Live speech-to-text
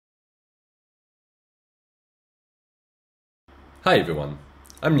Hi everyone,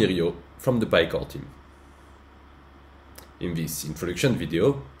 I'm Lirio from the PyCore team. In this introduction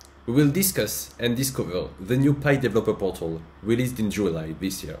video, we will discuss and discover the new Py developer portal released in July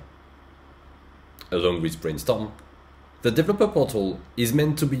this year. Along with Brainstorm, the developer portal is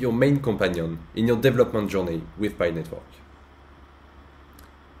meant to be your main companion in your development journey with PyNetwork.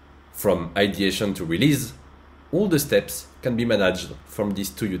 From ideation to release, all the steps can be managed from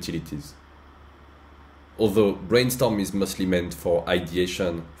these two utilities. Although Brainstorm is mostly meant for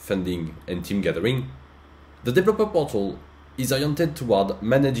ideation, funding, and team gathering, the developer portal is oriented toward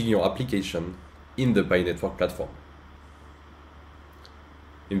managing your application in the PyNetwork platform.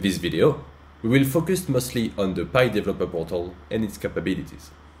 In this video, we will focus mostly on the Py developer portal and its capabilities.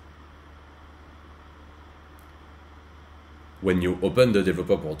 When you open the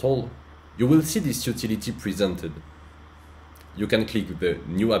developer portal, you will see this utility presented. You can click the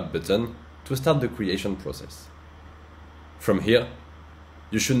New App button to start the creation process. From here,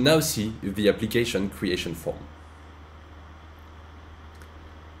 you should now see the application creation form.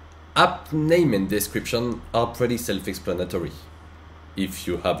 App name and description are pretty self-explanatory. If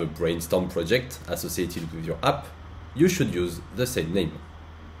you have a Brainstorm project associated with your app, you should use the same name.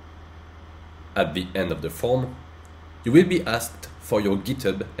 At the end of the form, you will be asked for your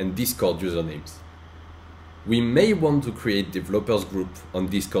GitHub and Discord usernames. We may want to create developers group on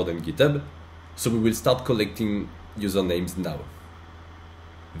Discord and GitHub, so we will start collecting usernames now.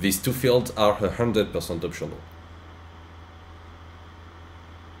 These two fields are 100% optional.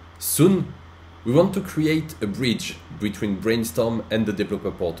 Soon, we want to create a bridge between Brainstorm and the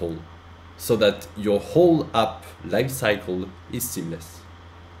developer portal, so that your whole app lifecycle is seamless.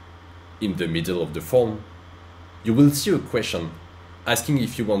 In the middle of the form, you will see a question asking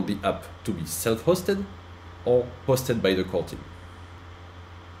if you want the app to be self-hosted or hosted by the core team.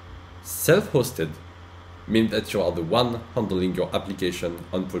 Self-hosted means that you are the one handling your application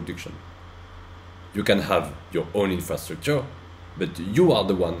on production. You can have your own infrastructure, but you are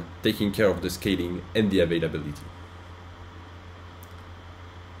the one taking care of the scaling and the availability.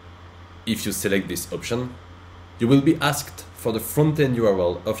 If you select this option, you will be asked for the front-end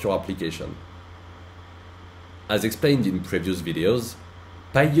URL of your application. As explained in previous videos,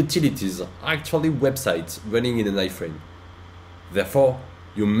 PyUtilities are actually websites running in an iframe. Therefore,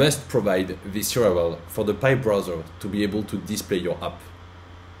 you must provide this URL for the Py browser to be able to display your app.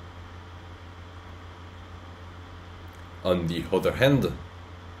 On the other hand,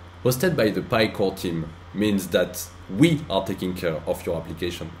 hosted by the PyCore team means that we are taking care of your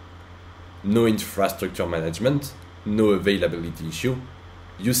application. No infrastructure management, no availability issue,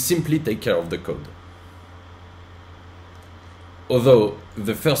 you simply take care of the code. Although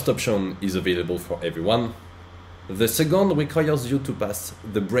the first option is available for everyone, the second requires you to pass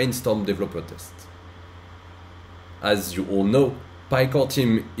the Brainstorm developer test. As you all know, PyCore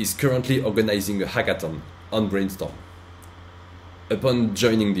team is currently organizing a hackathon on Brainstorm. Upon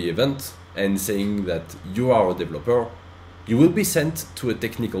joining the event and saying that you are a developer, you will be sent to a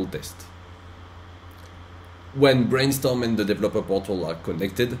technical test. When Brainstorm and the developer portal are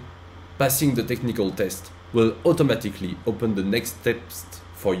connected, passing the technical test will automatically open the next steps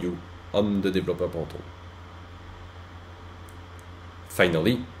for you on the developer portal.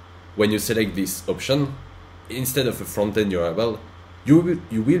 Finally, when you select this option, instead of a front-end URL, you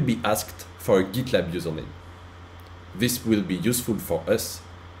will be asked for a GitLab username. This will be useful for us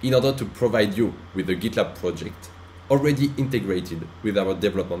in order to provide you with a GitLab project already integrated with our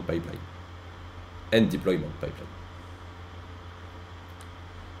development pipeline and deployment pipeline.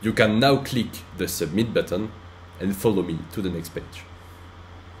 You can now click the Submit button and follow me to the next page.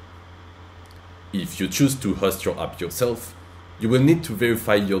 If you choose to host your app yourself, you will need to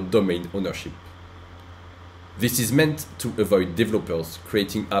verify your domain ownership. This is meant to avoid developers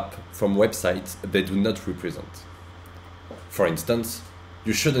creating apps from websites they do not represent. For instance,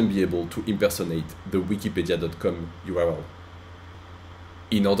 you shouldn't be able to impersonate the wikipedia.com URL.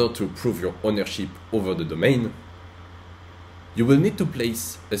 In order to prove your ownership over the domain, you will need to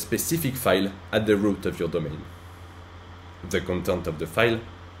place a specific file at the root of your domain. The content of the file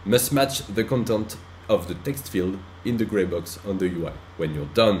must match the content of the text field in the gray box on the UI. When you're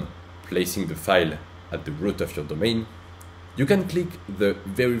done placing the file at the root of your domain, you can click the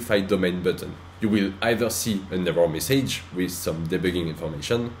Verify Domain button. You will either see an error message with some debugging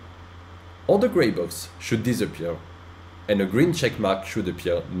information, or the gray box should disappear and a green check mark should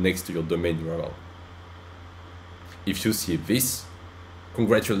appear next to your domain URL. If you see this,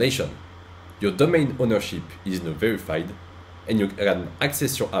 congratulations, your domain ownership is now verified and you can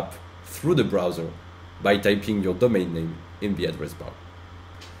access your app through the browser by typing your domain name in the address bar.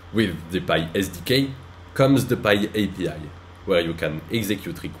 With the Py SDK comes the Py API, where you can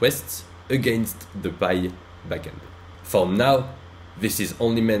execute requests against the Pi backend. For now, this is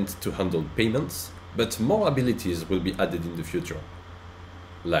only meant to handle payments, but more abilities will be added in the future,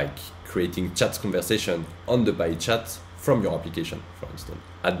 like creating chat conversation on the Pi chat from your application, for instance.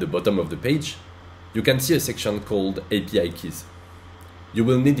 At the bottom of the page, you can see a section called API keys. You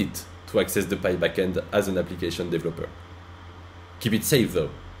will need it to access the Pi backend as an application developer. Keep it safe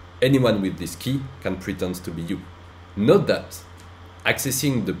though. Anyone with this key can pretend to be you. Note that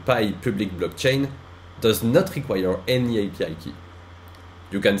accessing the Pi public blockchain does not require any API key.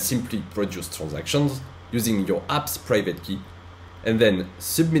 You can simply produce transactions using your app's private key and then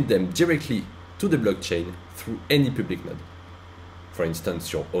submit them directly to the blockchain through any public node. For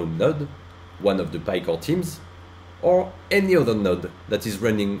instance, your own node, one of the Pi core teams, or any other node that is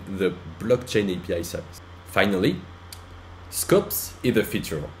running the blockchain API service. Finally, Scopes is a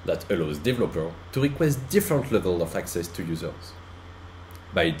feature that allows developers to request different levels of access to users.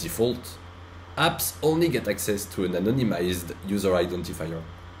 By default, apps only get access to an anonymized user identifier.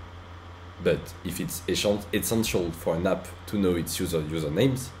 But if it's essential for an app to know its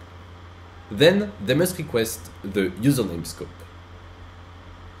usernames, then they must request the username scope.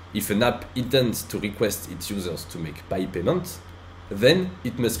 If an app intends to request its users to make Pi payments, then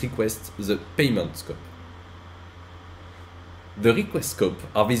it must request the payment scope. The request scope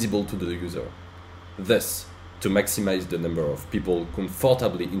are visible to the user. Thus, to maximize the number of people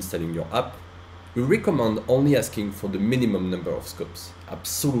comfortably installing your app, we recommend only asking for the minimum number of scopes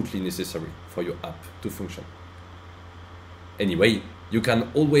absolutely necessary for your app to function. Anyway, you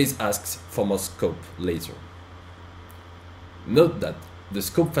can always ask for more scope later. Note that the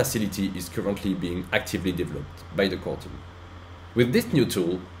scope facility is currently being actively developed by the core team. With this new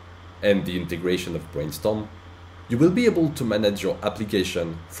tool and the integration of Brainstorm, you will be able to manage your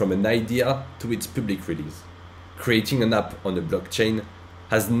application from an idea to its public release. Creating an app on a blockchain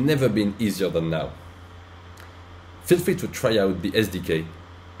has never been easier than now. Feel free to try out the SDK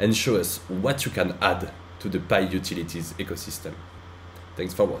and show us what you can add to the Pi utilities ecosystem.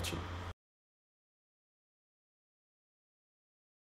 Thanks for watching.